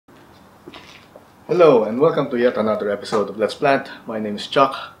Hello and welcome to yet another episode of Let's Plant. My name is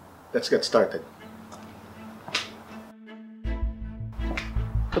Chuck. Let's get started.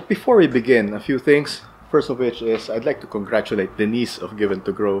 But before we begin, a few things. First of which is I'd like to congratulate Denise of Given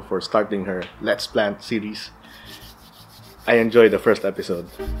to Grow for starting her Let's Plant series. I enjoyed the first episode.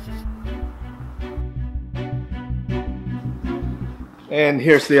 And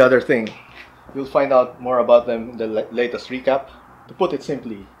here's the other thing. You'll find out more about them in the latest recap. To put it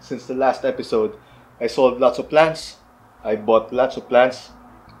simply, since the last episode, I sold lots of plants, I bought lots of plants,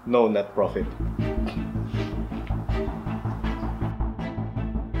 no net profit.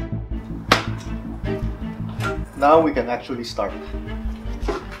 Now we can actually start.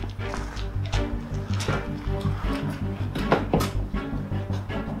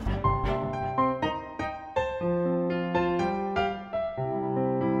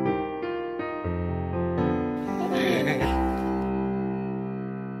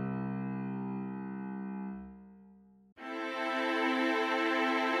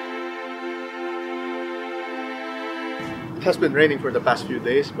 It has been raining for the past few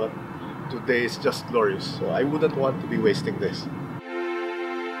days, but today is just glorious, so I wouldn't want to be wasting this.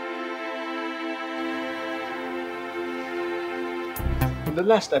 In the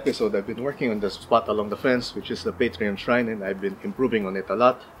last episode, I've been working on the spot along the fence, which is the Patreon shrine, and I've been improving on it a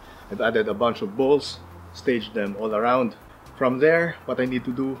lot. I've added a bunch of bowls, staged them all around. From there, what I need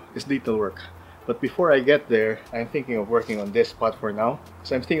to do is detail work. But before I get there, I'm thinking of working on this spot for now.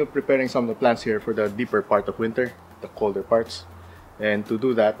 So I'm thinking of preparing some of the plants here for the deeper part of winter, the colder parts. And to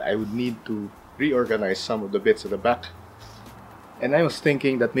do that, I would need to reorganize some of the bits at the back. And I was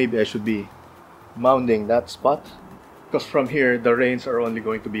thinking that maybe I should be mounding that spot, because from here the rains are only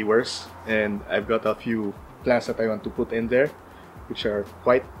going to be worse, and I've got a few plants that I want to put in there which are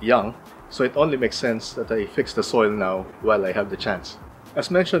quite young, so it only makes sense that I fix the soil now while I have the chance.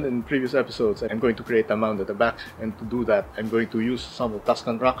 As mentioned in previous episodes, I'm going to create a mound at the back, and to do that I'm going to use some of the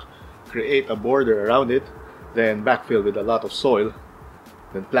Tuscan rock, create a border around it, then backfill with a lot of soil,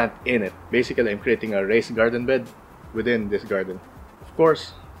 then plant in it. Basically, I'm creating a raised garden bed within this garden. Of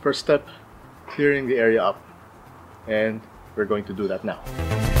course, first step, clearing the area up. And we're going to do that now.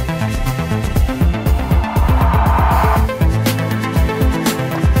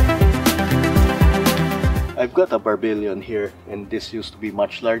 I've got a barbellion here, and this used to be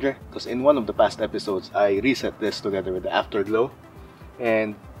much larger, because in one of the past episodes, I reset this together with the afterglow.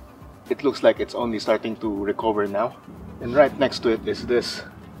 And it looks like it's only starting to recover now. And right next to it is this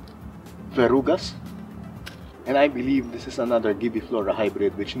verrugas. And I believe this is another Gibiflora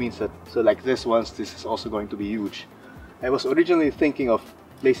hybrid, which means that, so like this one, this is also going to be huge. I was originally thinking of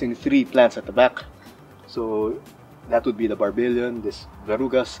placing 3 plants at the back. So that would be the barbellion, this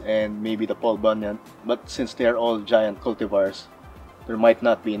verrugas, and maybe the Paul Bunyan. But since they are all giant cultivars, there might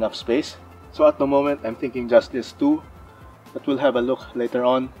not be enough space. So at the moment, I'm thinking just these 2. But we'll have a look later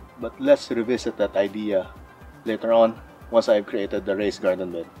on. But let's revisit that idea later on once I've created the raised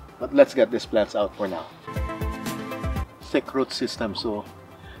garden bed. But let's get these plants out for now. Thick root system, so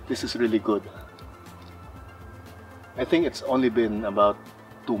this is really good. I think it's only been about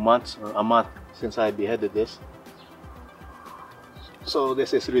 2 months or a month since I beheaded this. So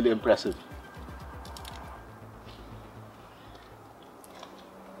this is really impressive.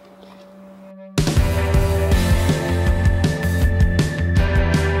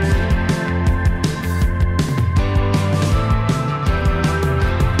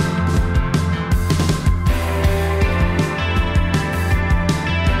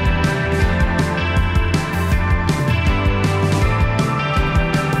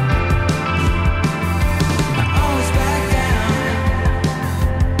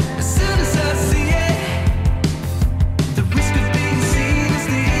 As soon as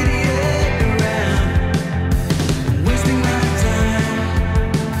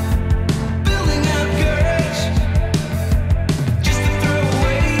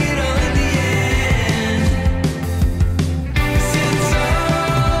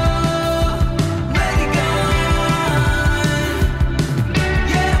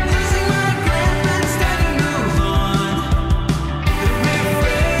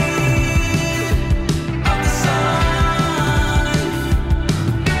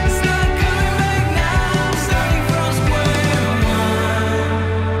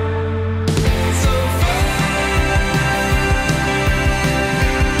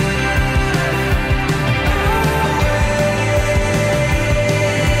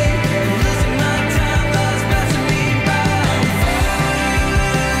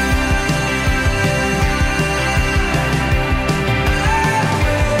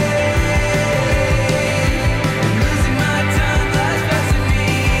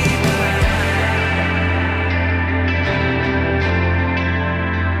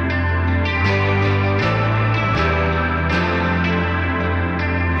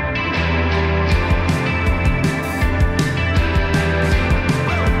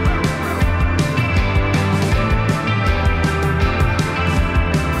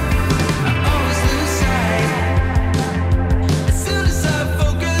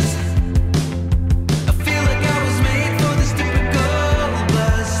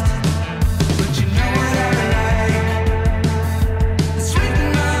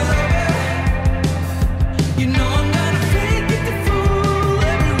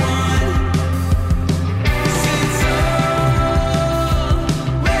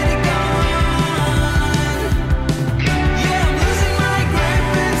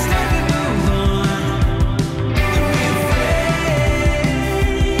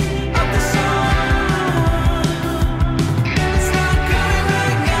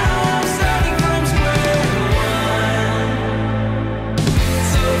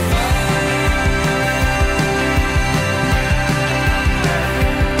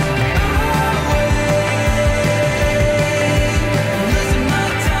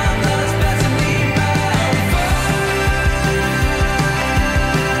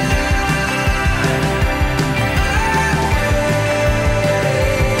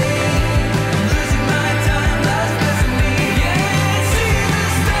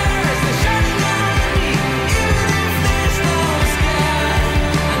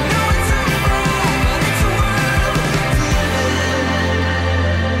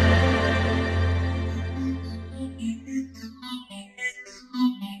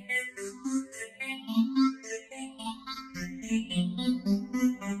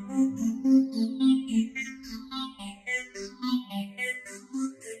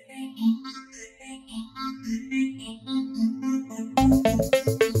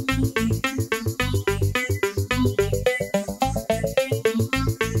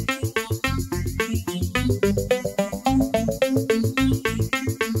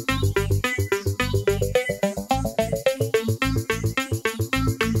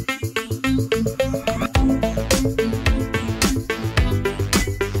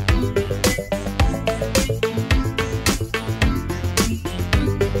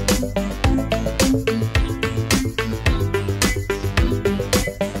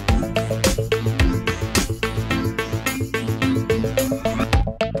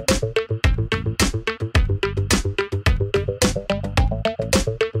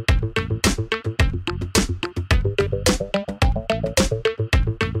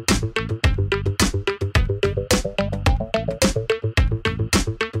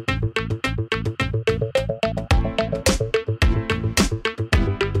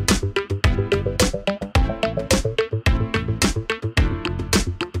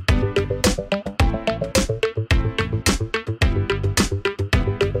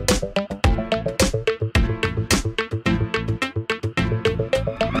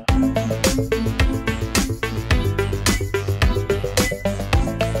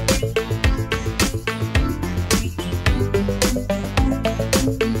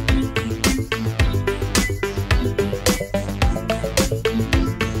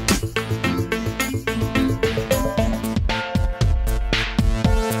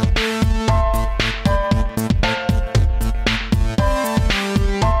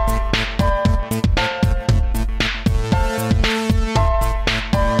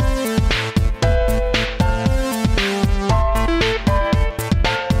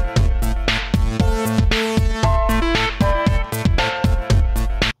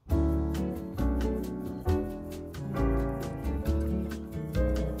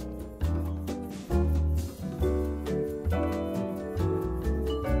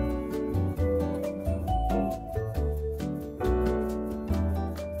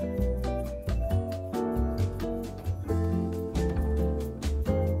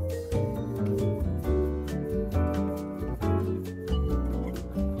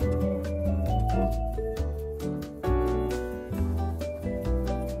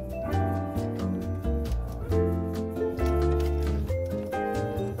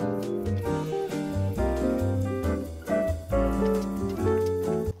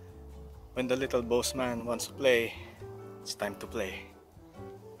When the little boss man wants to play, it's time to play.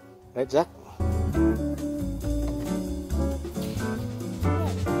 Right, Zach?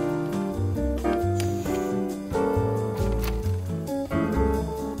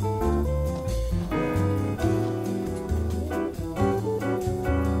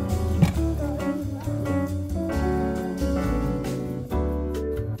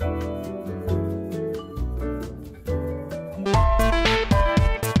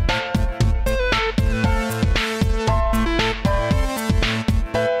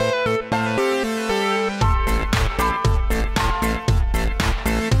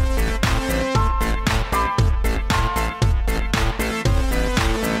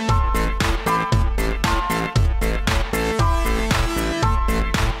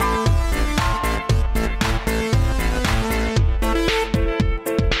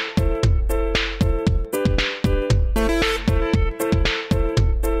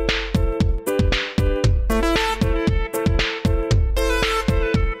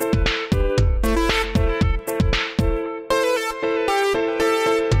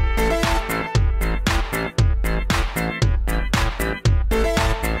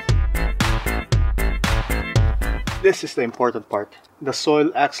 This is the important part. The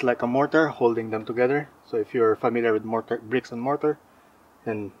soil acts like a mortar holding them together. So if you're familiar with mortar, bricks and mortar,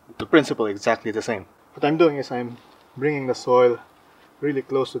 then the principle is exactly the same. What I'm doing is I'm bringing the soil really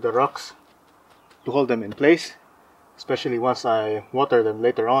close to the rocks to hold them in place, especially once I water them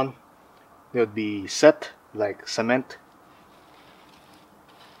later on. They would be set like cement.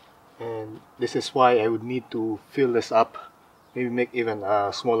 And this is why I would need to fill this up, maybe make even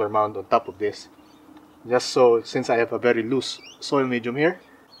a smaller mound on top of this. Just so, since I have a very loose soil medium here,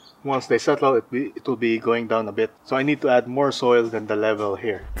 once they settle, it will be going down a bit. So I need to add more soil than the level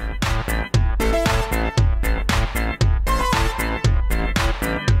here.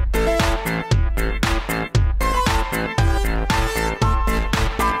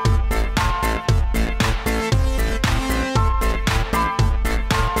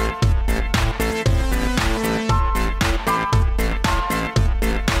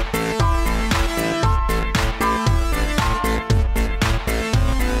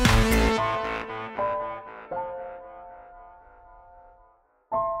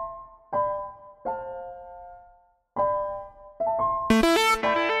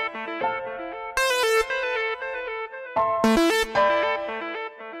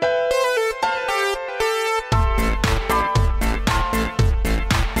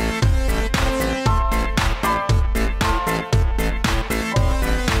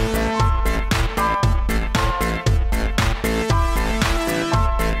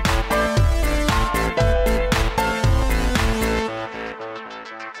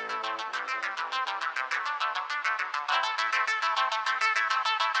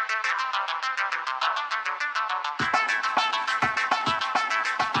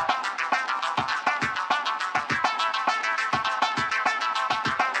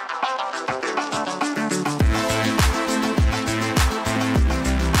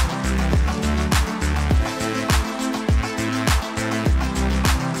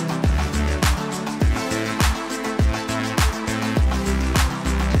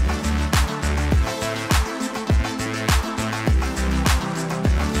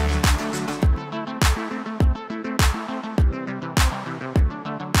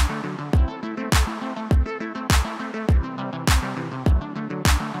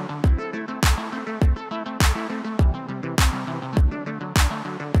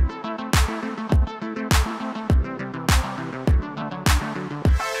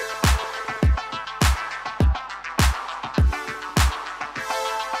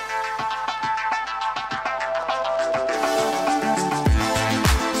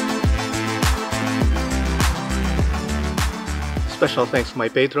 Special thanks to my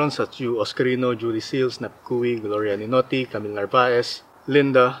patrons at you, Oscarino, Julie Seals, Napkui, Gloria Ninotti, Camille Narvaez,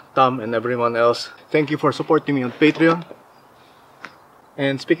 Linda, Tom, and everyone else. Thank you for supporting me on Patreon.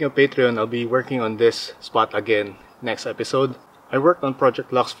 And speaking of Patreon, I'll be working on this spot again next episode. I worked on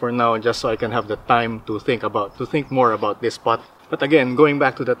Project Lux for now just so I can have the time to think more about this spot. But again, going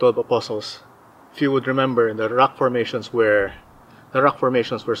back to the 12 Apostles, if you would remember, the rock formations were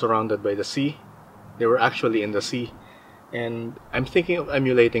surrounded by the sea. They were actually in the sea. And I'm thinking of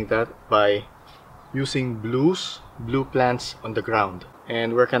emulating that by using blue plants on the ground.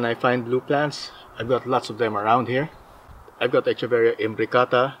 And where can I find blue plants? I've got lots of them around here. I've got Echeveria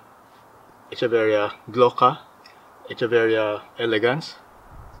imbricata, Echeveria glauca, Echeveria elegans,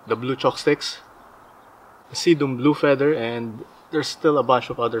 the blue chalksticks, the sedum blue feather, and there's still a bunch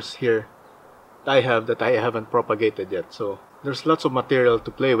of others here that I haven't propagated yet. So there's lots of material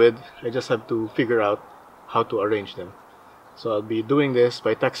to play with. I just have to figure out how to arrange them. So I'll be doing this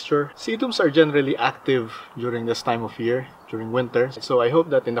by texture. Sedums are generally active during this time of year, during winter. So I hope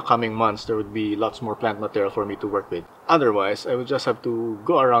that in the coming months there would be lots more plant material for me to work with. Otherwise, I would just have to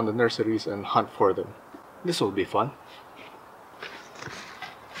go around the nurseries and hunt for them. This will be fun.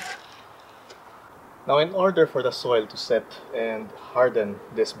 Now, in order for the soil to set and harden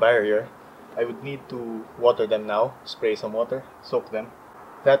this barrier, I would need to water them now, spray some water, soak them.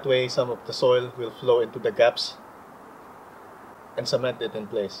 That way some of the soil will flow into the gaps and cement it in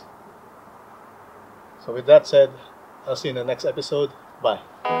place. So with that said, I'll see you in the next episode. Bye.